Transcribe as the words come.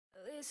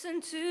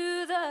Listen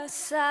to the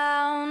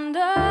sound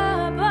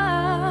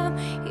above,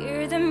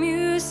 hear the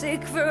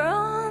music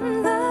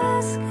from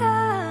the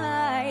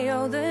sky.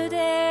 Oh, the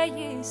day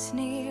is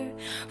near,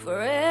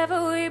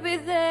 forever we'll be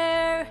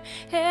there.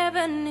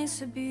 Heaven is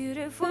a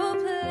beautiful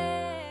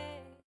place.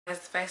 This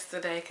face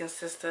today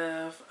consists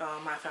of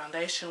my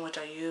foundation, which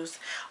I use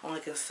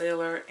only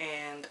concealer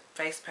and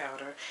face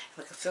powder. And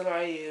the concealer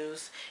I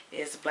use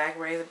is Black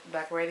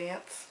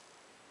Radiance,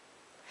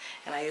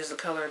 and I use the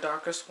color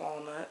Darkest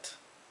Walnut.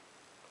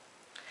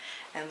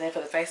 And then for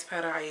the face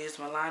powder, I use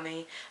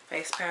Milani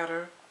face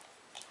powder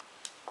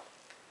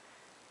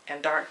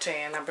and Dark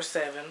Tan No.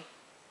 7. And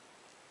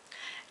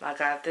I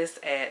got this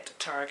at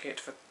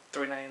Target for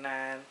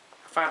 $3.99,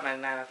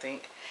 $5.99 I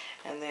think.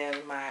 And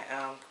then my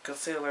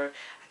concealer,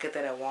 I get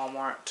that at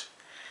Walmart.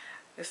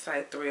 It's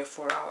like $3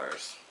 or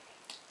 $4.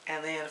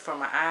 And then for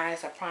my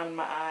eyes, I primed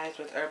my eyes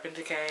with Urban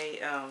Decay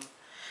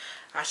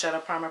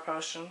eyeshadow primer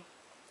potion.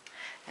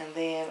 And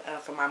then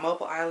for my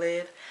mobile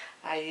eyelid,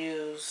 I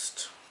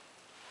used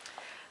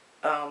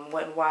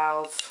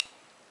Wild's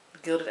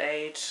Gilded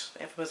Age,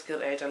 infamous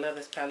Gilded Age. I love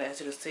this palette. As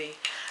you can see,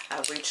 I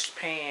reached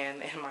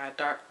pan in my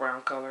dark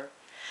brown color,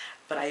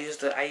 but I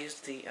used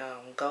the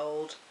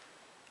gold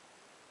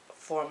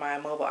for my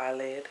mobile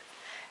eyelid.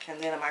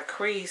 And then in my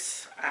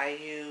crease, I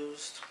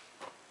used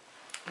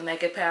the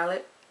Naked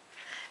palette,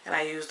 and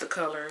I used the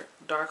color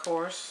Dark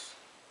Horse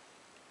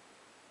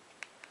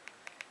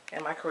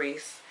in my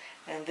crease.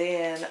 And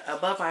then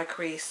above my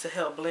crease, to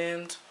help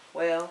blend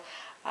well,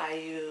 I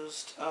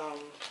used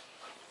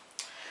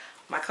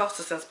my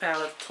Coastal Scents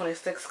palette,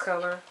 26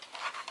 color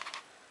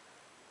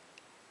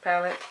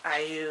palette. I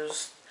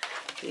used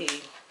the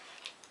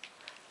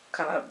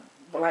kind of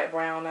light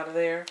brown out of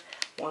there,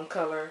 one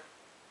color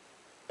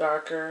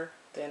darker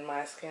than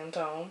my skin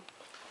tone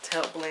to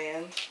help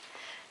blend.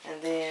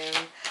 And then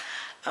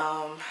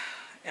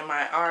in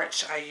my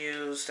arch, I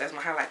used, as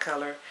my highlight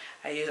color,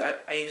 I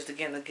used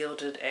again the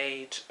Gilded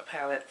Age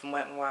palette from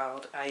Wet n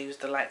Wild. I used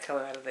the light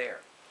color out of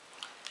there.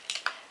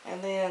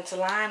 And then to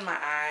line my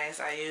eyes,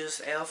 I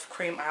used e.l.f.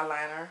 cream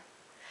eyeliner,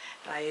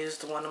 and I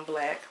used the one in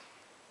black.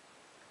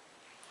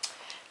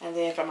 And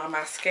then for my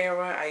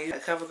mascara, I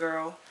used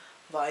CoverGirl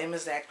Volume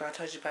Exact, I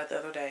told you about the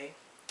other day.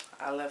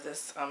 I love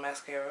this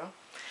mascara.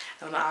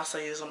 And I also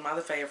used one of my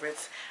other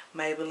favorites,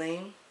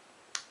 Maybelline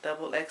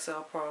Double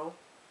XL Pro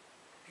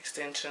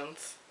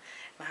Extensions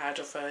and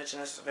Hydro Fudge,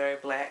 and it's very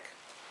black.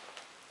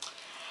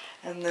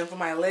 And then for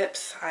my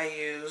lips, I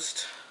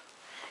used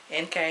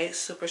NK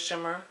Super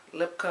Shimmer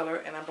Lip Color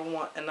and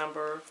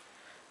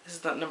this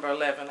is number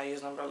 11. I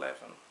use number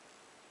 11.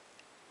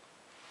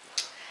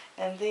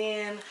 And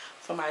then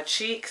for my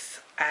cheeks,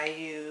 I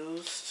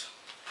used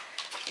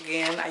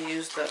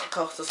the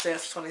Coastal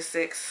Scents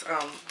 26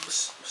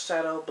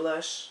 Shadow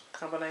Blush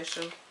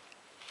Combination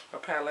or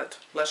palette,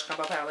 blush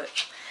combo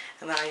palette.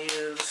 And I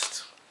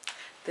used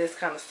this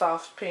kind of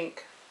soft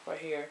pink right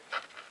here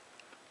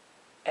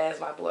as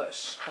my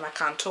blush. And I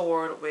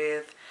contoured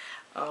with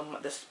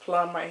this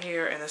plum right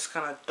here and this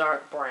kind of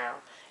dark brown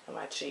in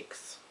my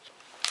cheeks.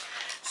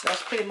 So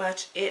that's pretty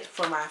much it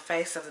for my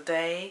face of the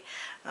day.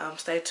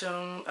 Stay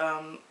tuned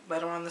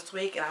later on this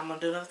week, and I'm going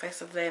to do another face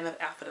of the day and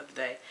another outfit of the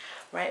day.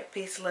 Right?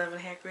 Peace, love,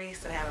 and hair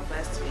grease, and have a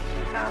blessed week.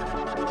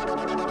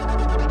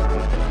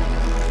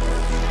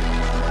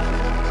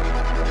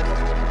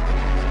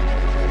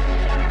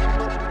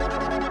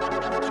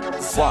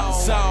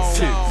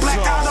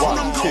 Blackout on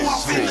them, go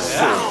off in the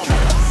zone.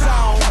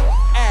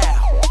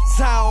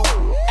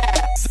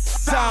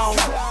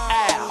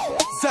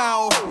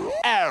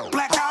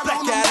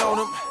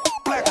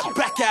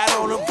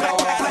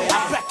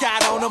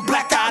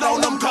 Blackout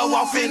on them, go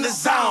off in the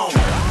zone.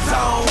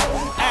 Zone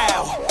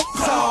out,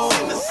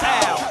 zone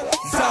out,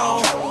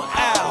 zone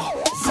out,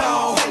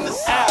 zone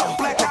out.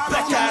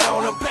 Blackout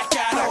on them,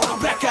 blackout on them,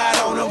 blackout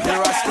on them.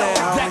 Here I stand,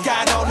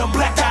 blackout on them,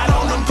 blackout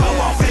on them, go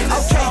off in the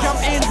zone. Okay,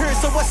 I'm in here,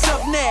 so what's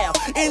up now?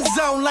 In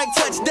zone like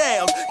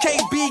touchdowns.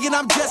 KB and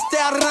I'm just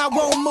out, and I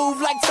won't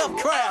move like tough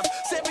crowds.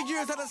 7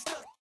 years out of stuff.